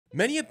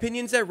Many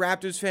opinions that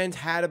Raptors fans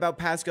had about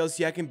Pascal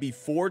Siakam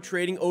before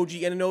trading OG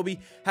Anunoby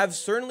have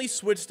certainly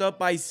switched up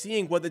by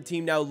seeing what the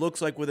team now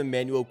looks like with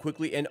Immanuel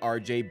Quickley and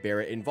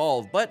Barrett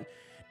involved. But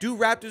do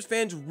Raptors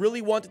fans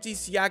really want to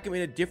see Siakam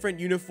in a different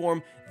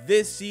uniform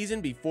this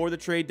season before the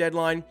trade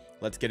deadline?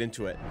 Let's get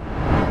into it.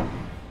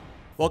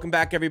 Welcome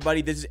back,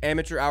 everybody. This is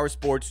Amateur Hour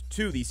Sports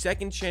 2, the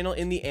second channel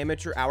in the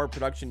Amateur Hour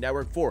production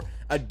network for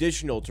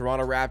additional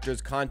Toronto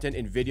Raptors content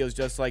and videos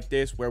just like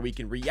this, where we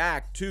can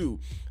react to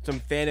some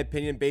fan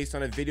opinion based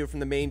on a video from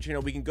the main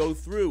channel. We can go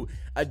through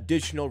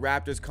additional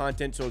Raptors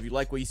content. So if you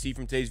like what you see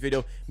from today's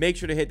video, make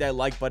sure to hit that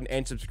like button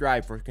and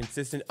subscribe for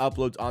consistent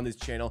uploads on this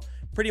channel,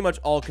 pretty much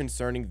all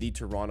concerning the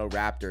Toronto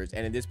Raptors.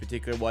 And in this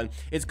particular one,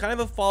 it's kind of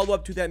a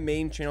follow-up to that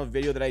main channel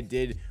video that I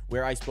did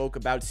where I spoke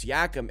about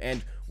Siakam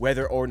and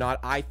whether or not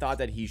I thought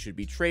that he should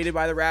be traded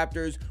by the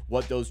Raptors,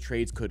 what those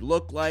trades could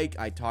look like.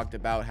 I talked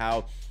about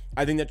how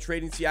I think that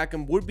trading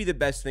Siakam would be the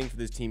best thing for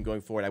this team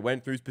going forward. I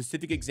went through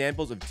specific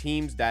examples of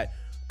teams that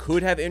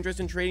could have interest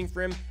in trading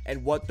for him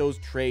and what those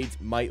trades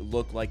might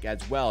look like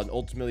as well. And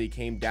ultimately, it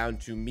came down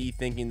to me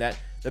thinking that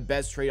the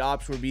best trade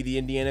option would be the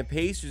Indiana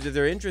Pacers if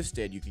they're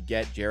interested. You could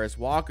get Jarris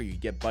Walker, you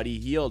could get Buddy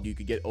Hield, you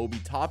could get Obi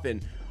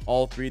Toppin,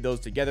 all three of those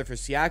together for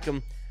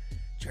Siakam.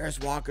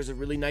 Jarris Walker's a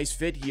really nice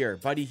fit here.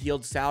 Buddy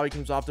Hield's salary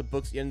comes off the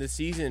books at the end of the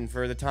season.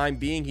 For the time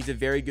being, he's a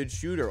very good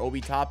shooter.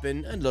 Obi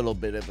Toppin, a little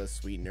bit of a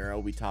sweetener.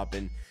 Obi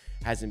Toppin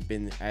hasn't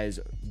been as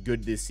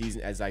good this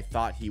season as I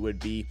thought he would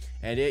be.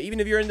 And even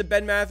if you're in the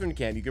Ben Mathurin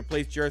camp, you could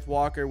replace Jarris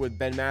Walker with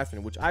Ben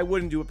Mathurin, which I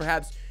wouldn't do, but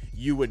perhaps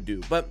you would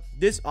do. But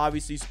this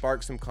obviously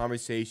sparks some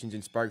conversations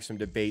and sparks some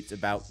debates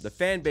about the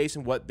fan base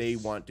and what they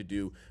want to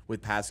do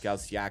with Pascal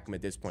Siakam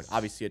at this point.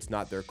 Obviously, it's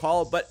not their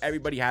call, but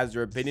everybody has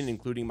their opinion,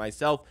 including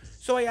myself.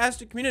 So I asked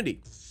the community,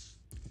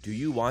 do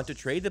you want to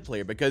trade the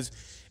player? Because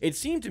it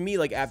seemed to me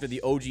like after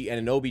the OG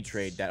Anunoby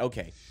trade that,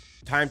 okay,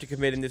 time to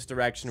commit in this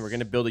direction. We're going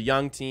to build a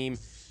young team.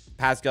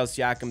 Pascal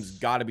Siakam's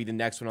got to be the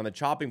next one on the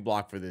chopping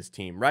block for this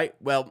team, right?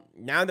 Well,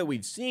 now that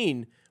we've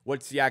seen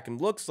what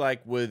Siakam looks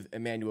like with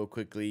Immanuel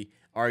Quickley,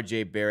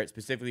 Barrett,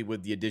 specifically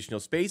with the additional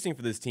spacing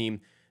for this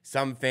team,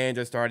 some fans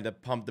are starting to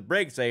pump the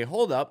brakes, say,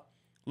 hold up,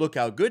 look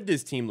how good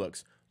this team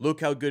looks.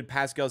 Look how good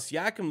Pascal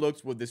Siakam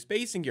looks with the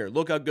spacing here.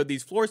 Look how good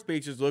these floor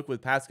spacers look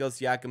with Pascal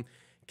Siakam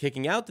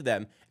kicking out to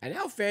them. And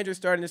now fans are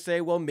starting to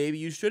say, well, maybe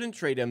you shouldn't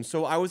trade him.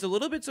 So I was a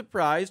little bit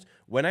surprised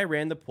when I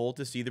ran the poll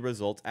to see the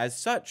results as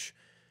such.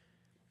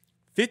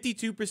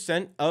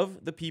 52%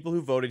 of the people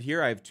who voted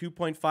here, I have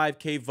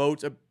 2.5K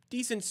votes, a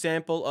decent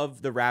sample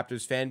of the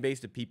Raptors fan base,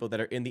 the people that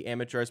are in the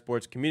amateur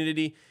sports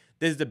community.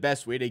 This is the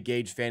best way to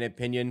gauge fan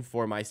opinion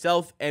for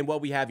myself. And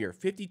what we have here,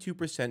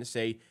 52%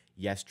 say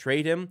yes,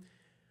 trade him.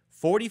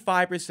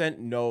 45%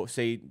 no,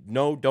 say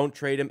no, don't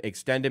trade him,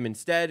 extend him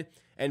instead.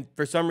 And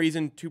for some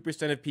reason,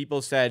 2% of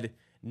people said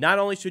not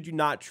only should you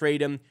not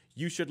trade him,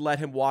 you should let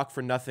him walk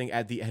for nothing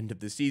at the end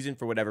of the season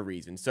for whatever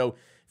reason. So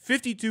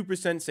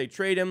 52% say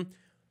trade him.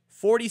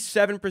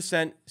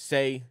 47%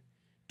 say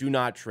do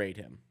not trade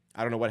him.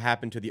 I don't know what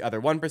happened to the other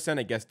 1%.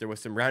 I guess there was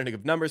some rounding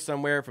of numbers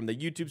somewhere from the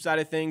YouTube side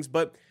of things.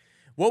 But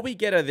what we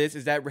get out of this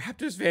is that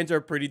Raptors fans are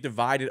pretty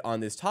divided on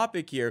this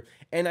topic here.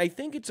 And I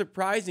think it's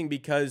surprising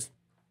because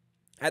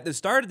at the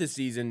start of the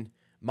season,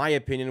 my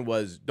opinion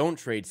was don't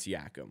trade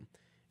Siakam.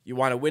 You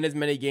want to win as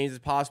many games as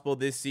possible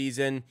this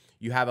season.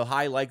 You have a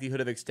high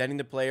likelihood of extending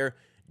the player.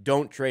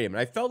 Don't trade him.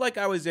 And I felt like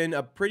I was in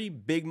a pretty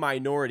big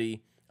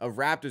minority of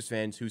Raptors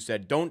fans who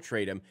said don't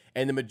trade him,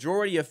 and the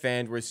majority of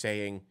fans were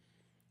saying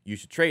you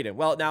should trade him.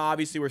 Well, now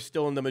obviously we're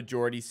still in the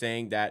majority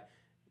saying that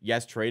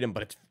yes, trade him,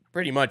 but it's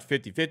pretty much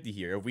 50-50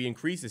 here. If we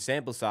increase the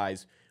sample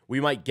size, we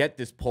might get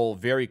this poll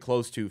very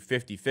close to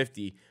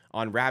 50-50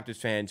 on Raptors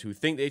fans who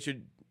think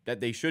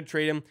that they should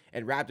trade him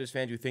and Raptors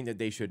fans who think that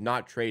they should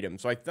not trade him.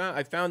 So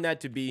I found that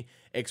to be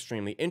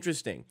extremely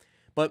interesting.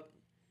 But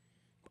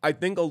I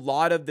think a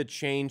lot of the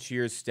change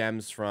here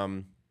stems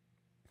from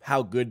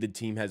how good the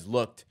team has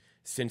looked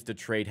since the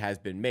trade has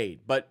been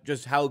made. But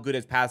just how good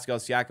has Pascal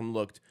Siakam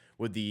looked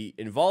with the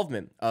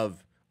involvement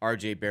of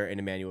Barrett and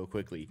Immanuel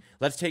Quickley.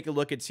 Let's take a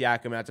look at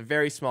Siakam. That's a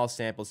very small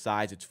sample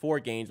size. It's 4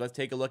 games. Let's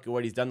take a look at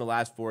what he's done the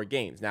last 4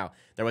 games. Now,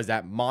 there was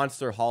that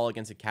monster haul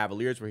against the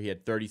Cavaliers where he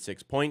had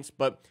 36 points,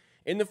 but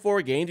in the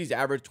 4 games, he's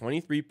averaged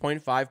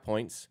 23.5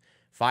 points,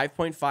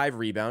 5.5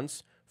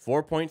 rebounds,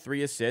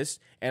 4.3 assists,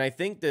 and I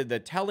think the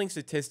telling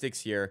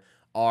statistics here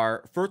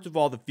are, first of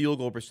all, the field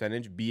goal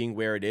percentage being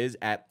where it is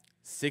at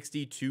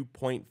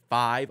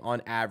 62.5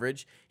 on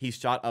average. He's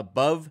shot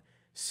above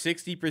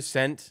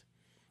 60%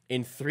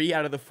 in 3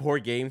 out of the 4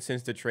 games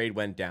since the trade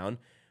went down.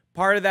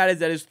 Part of that is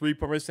that his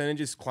three-point percentage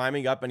is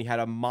climbing up, and he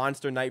had a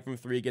monster night from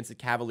 3 against the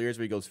Cavaliers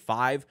where he goes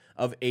 5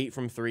 of 8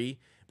 from 3,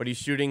 but he's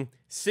shooting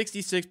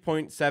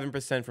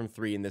 66.7% from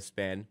 3 in this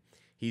span.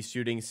 He's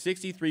shooting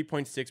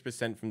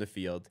 63.6% from the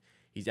field.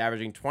 He's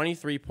averaging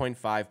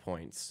 23.5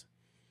 points.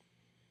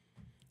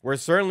 We're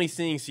certainly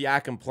seeing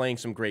Siakam playing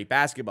some great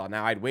basketball.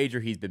 Now, I'd wager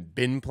he's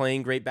been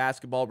playing great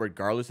basketball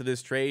regardless of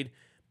this trade.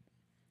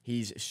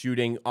 He's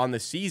shooting on the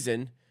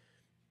season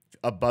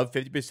above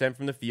 50%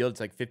 from the field. It's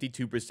like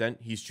 52%.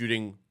 He's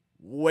shooting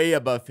way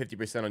above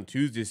 50% on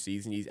twos this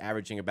season. He's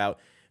averaging about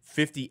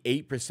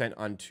 58%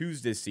 on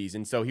twos this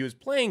season. So he was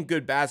playing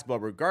good basketball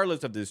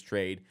regardless of this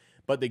trade,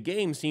 but the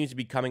game seems to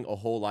be becoming a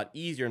whole lot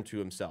easier into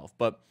himself.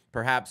 But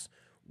perhaps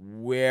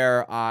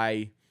where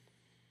I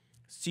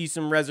see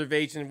some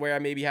reservations, where I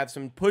maybe have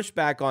some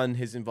pushback on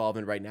his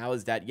involvement right now,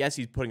 is that, yes,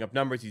 he's putting up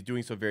numbers, he's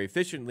doing so very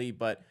efficiently,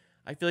 but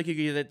I feel like he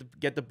could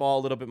get the ball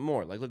a little bit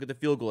more. Like, look at the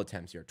field goal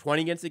attempts here.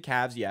 20 against the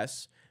Cavs,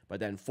 yes, but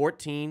then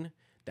 14,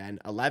 then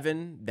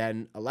 11,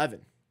 then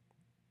 11.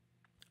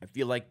 I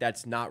feel like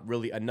that's not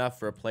really enough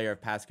for a player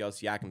of Pascal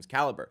Siakam's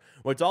caliber.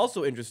 What's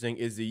also interesting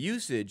is the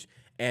usage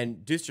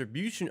and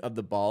distribution of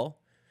the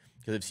ball,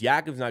 because if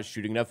Siakam's not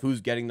shooting enough,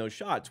 who's getting those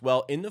shots?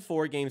 Well, in the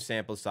 4-game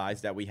sample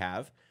size that we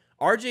have,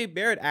 RJ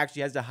Barrett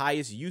actually has the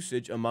highest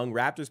usage among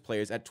Raptors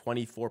players at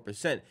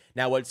 24%.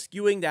 Now, what's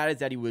skewing that is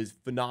that he was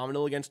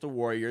phenomenal against the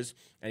Warriors,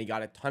 and he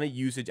got a ton of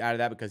usage out of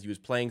that because he was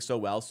playing so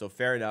well, so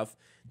fair enough.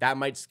 That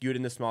might skew it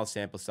in the small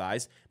sample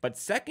size. But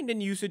second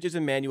in usage is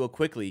Immanuel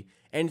Quickley,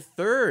 and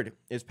third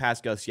is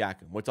Pascal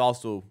Siakam. What's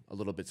also a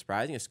little bit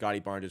surprising is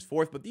Scottie Barnes is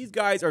fourth, but these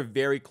guys are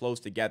very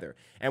close together.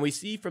 And we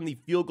see from the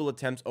field goal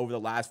attempts over the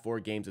last 4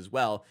 games as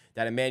well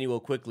that Immanuel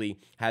Quickley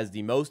has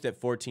the most at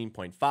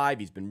 14.5.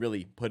 He's been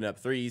really putting up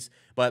threes.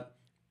 But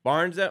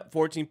Barnes at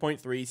 14.3,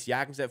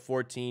 Siakam's at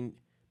 14,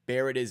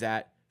 Barrett is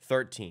at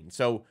 13.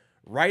 So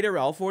right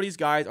around, all 4 of these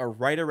guys are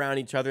right around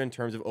each other in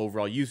terms of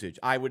overall usage.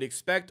 I would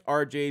expect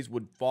RJ's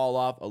would fall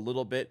off a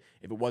little bit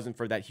if it wasn't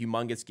for that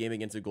humongous game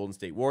against the Golden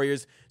State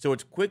Warriors. So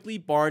it's Quickley,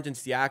 Barnes, and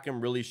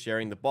Siakam really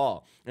sharing the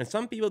ball. And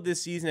some people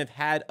this season have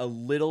had a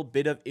little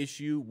bit of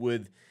issue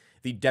with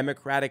the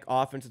democratic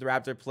offense the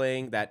Raptors are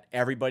playing, that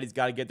everybody's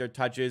got to get their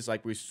touches.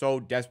 Like, we're so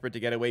desperate to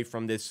get away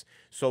from this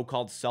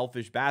so-called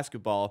selfish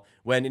basketball,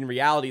 when in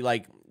reality,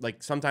 like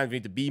sometimes we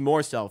need to be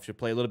more selfish, to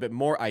play a little bit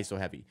more ISO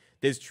heavy.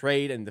 This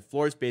trade and the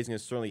floor spacing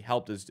has certainly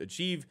helped us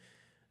achieve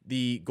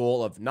the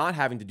goal of not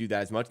having to do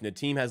that as much, and the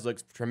team has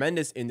looked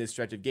tremendous in this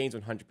stretch of games,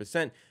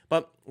 100%.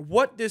 But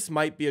what this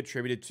might be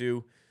attributed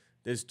to,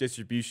 this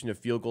distribution of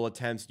field goal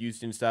attempts,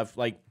 used and stuff,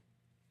 like,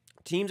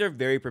 teams are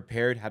very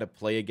prepared how to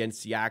play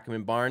against Siakam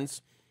and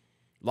Barnes.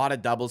 A lot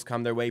of doubles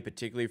come their way,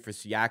 particularly for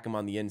Siakam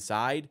on the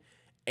inside.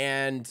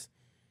 And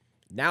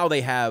now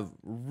they have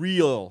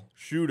real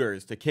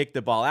shooters to kick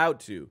the ball out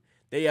to.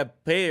 They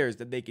have players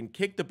that they can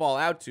kick the ball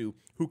out to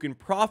who can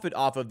profit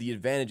off of the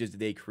advantages that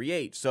they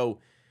create. So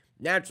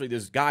naturally,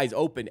 there's guys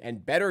open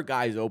and better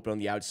guys open on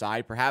the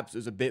outside. Perhaps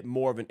there's a bit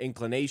more of an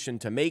inclination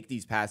to make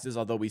these passes,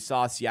 although we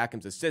saw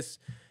Siakam's assists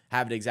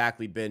haven't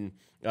exactly been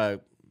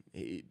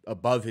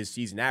above his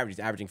season average.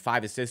 He's averaging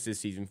 5 assists this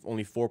season,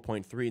 only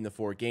 4.3 in the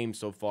 4 games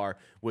so far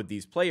with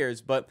these players.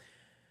 But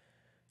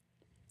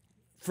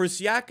for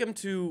Siakam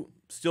to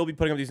still be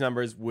putting up these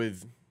numbers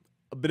with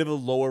a bit of a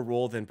lower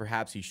role than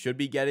perhaps he should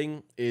be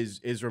getting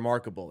is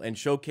remarkable, and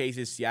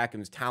showcases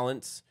Siakam's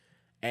talents,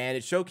 and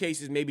it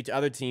showcases maybe to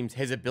other teams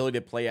his ability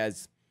to play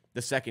as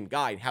the second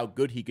guy and how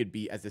good he could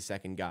be as the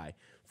second guy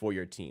for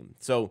your team.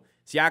 So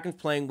Siakam's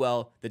playing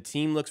well. The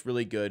team looks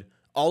really good.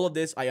 All of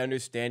this I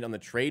understand on the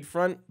trade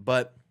front,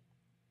 but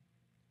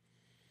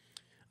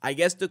I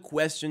guess the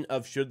question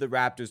of should the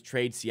Raptors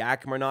trade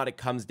Siakam or not, it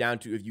comes down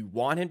to, if you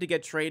want him to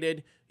get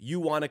traded, you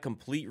want a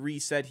complete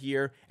reset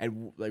here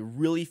and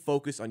really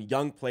focus on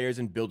young players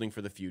and building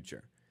for the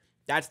future.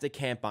 That's the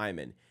camp I'm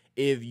in.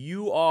 If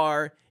you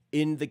are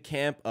in the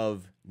camp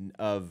of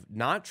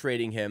not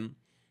trading him,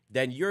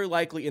 then you're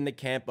likely in the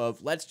camp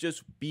of let's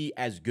just be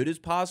as good as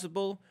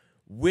possible,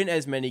 win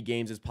as many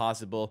games as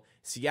possible.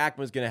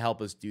 Siakam is going to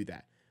help us do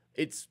that.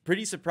 It's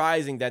pretty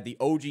surprising that the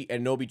OG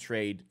Anunoby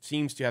trade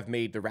seems to have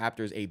made the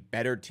Raptors a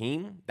better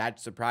team.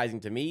 That's surprising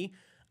to me.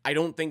 I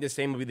don't think the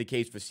same will be the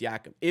case for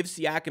Siakam. If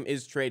Siakam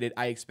is traded,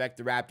 I expect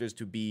the Raptors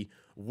to be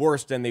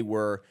worse than they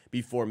were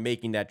before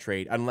making that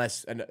trade,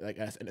 unless an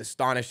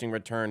astonishing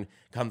return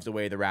comes the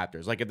way of the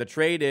Raptors. Like, if the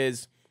trade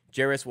is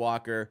Jarris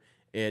Walker,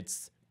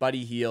 it's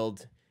Buddy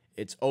Hield,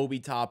 it's Obi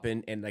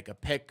Toppin, and like a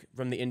pick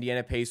from the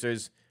Indiana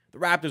Pacers, the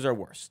Raptors are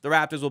worse. The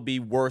Raptors will be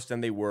worse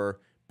than they were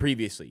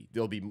previously.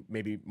 They'll be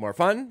maybe more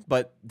fun,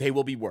 but they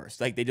will be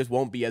worse. Like, they just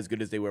won't be as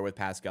good as they were with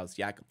Pascal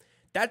Siakam.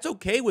 That's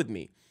okay with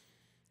me.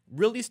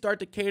 Really start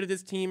to cater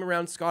this team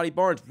around Scottie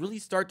Barnes. Really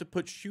start to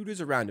put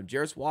shooters around him.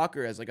 Jarris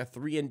Walker as like a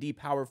 3-and-D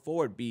power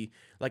forward, be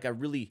like a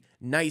really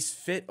nice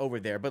fit over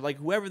there. But like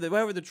whoever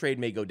the trade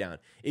may go down,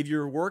 if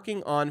you're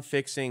working on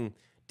fixing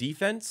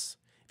defense,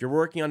 if you're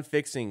working on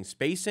fixing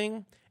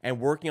spacing and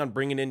working on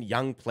bringing in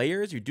young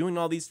players, you're doing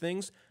all these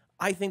things,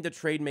 I think the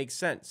trade makes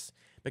sense,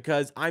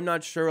 because I'm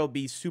not sure it'll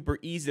be super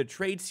easy to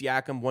trade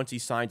Siakam once he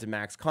signs a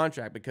max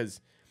contract,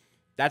 because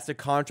that's the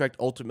contract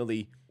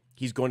ultimately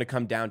he's going to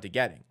come down to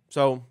getting.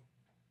 So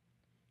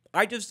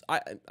I'm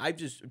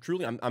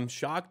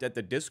shocked at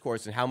the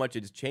discourse and how much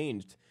it's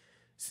changed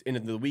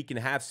in the week and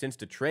a half since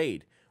the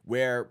trade,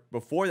 where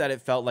before that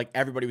it felt like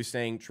everybody was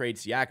saying trade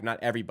Siakam. Not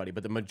everybody,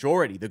 but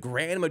the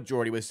grand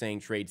majority was saying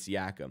trade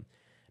Siakam.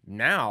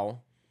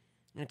 Now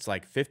it's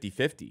like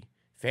 50-50.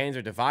 Fans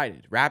are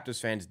divided. Raptors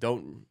fans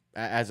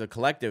as a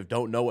collective,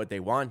 don't know what they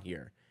want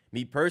here.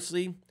 Me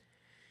personally,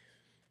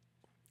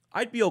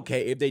 I'd be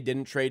okay if they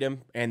didn't trade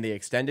him and they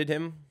extended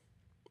him.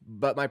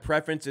 But my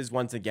preference is,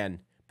 once again,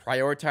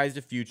 prioritize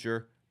the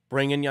future,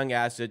 bring in young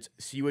assets,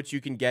 see what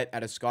you can get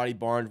out of Scottie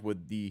Barnes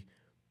with the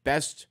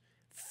best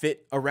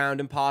fit around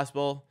him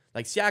possible.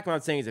 Like Siakam, I'm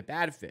not saying is a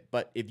bad fit,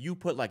 but if you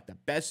put like the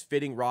best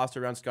fitting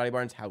roster around Scottie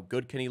Barnes, how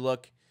good can he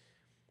look?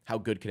 How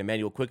good can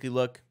Immanuel Quickley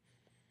look?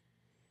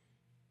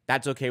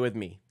 That's okay with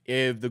me.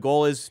 If the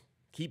goal is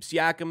keep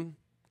Siakam,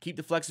 keep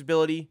the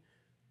flexibility,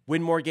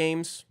 win more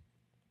games,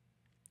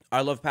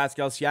 I love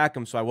Pascal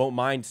Siakam, so I won't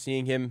mind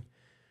seeing him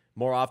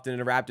more often in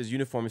a Raptors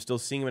uniform and still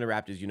seeing him in a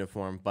Raptors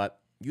uniform. But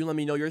you let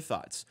me know your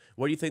thoughts.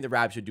 What do you think the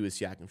Raptors should do with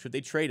Siakam? Should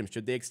they trade him?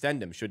 Should they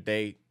extend him? Should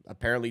they,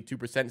 apparently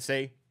 2%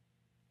 say,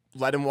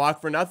 let him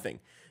walk for nothing?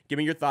 Give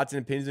me your thoughts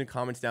and opinions in the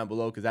comments down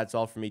below, because that's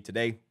all for me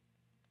today.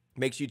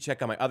 Make sure you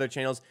check out my other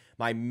channels,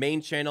 my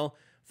main channel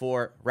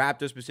for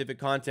Raptor-specific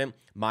content,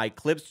 my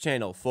clips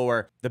channel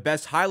for the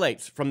best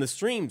highlights from the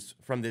streams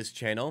from this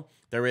channel.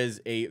 There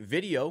is a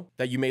video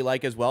that you may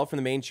like as well from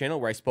the main channel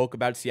where I spoke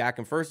about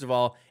Siakam first of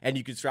all, and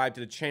you can subscribe to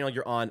the channel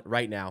you're on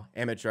right now,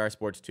 Amateur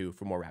Sports 2,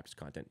 for more Raptors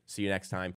content. See you next time.